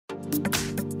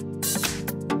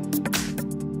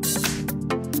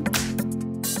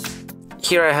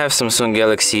Here I have Samsung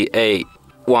Galaxy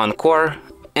A01 Core,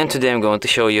 and today I'm going to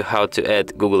show you how to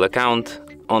add Google account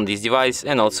on this device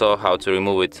and also how to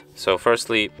remove it. So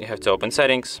firstly, you have to open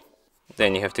settings,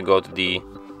 then you have to go to the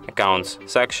accounts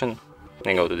section,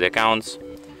 then go to the accounts.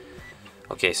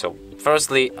 Okay, so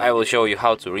firstly I will show you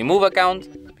how to remove account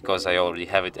because I already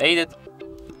have it added.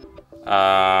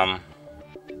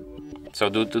 So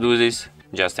to do this,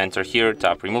 just enter here,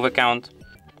 tap remove account,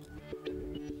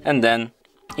 and then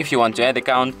if you want to add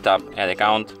account, tap add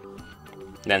account,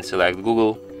 then select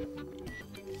Google.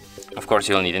 Of course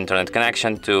you'll need internet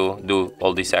connection to do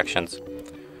all these actions.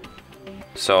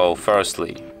 So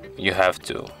firstly you have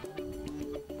to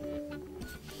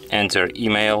enter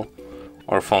email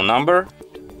or phone number,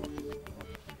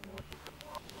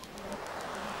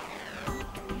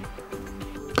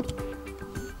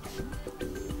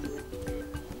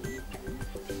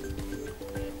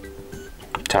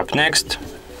 tap next,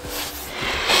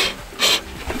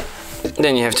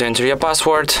 then you have to enter your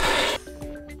password,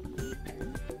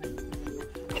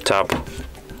 tap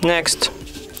next,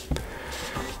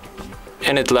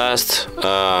 and at last,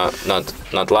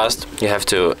 not last, you have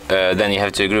to then you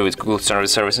have to agree with Google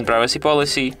service and privacy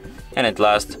policy, and at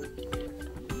last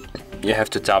you have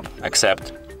to tap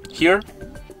accept here.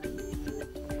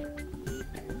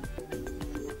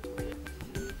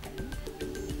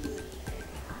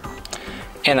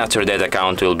 And after that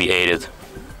account will be added.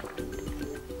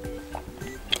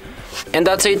 And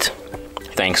that's it.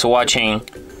 Thanks for watching.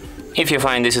 If you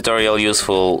find this tutorial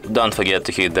useful, don't forget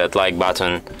to hit that like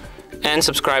button and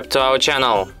subscribe to our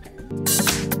channel.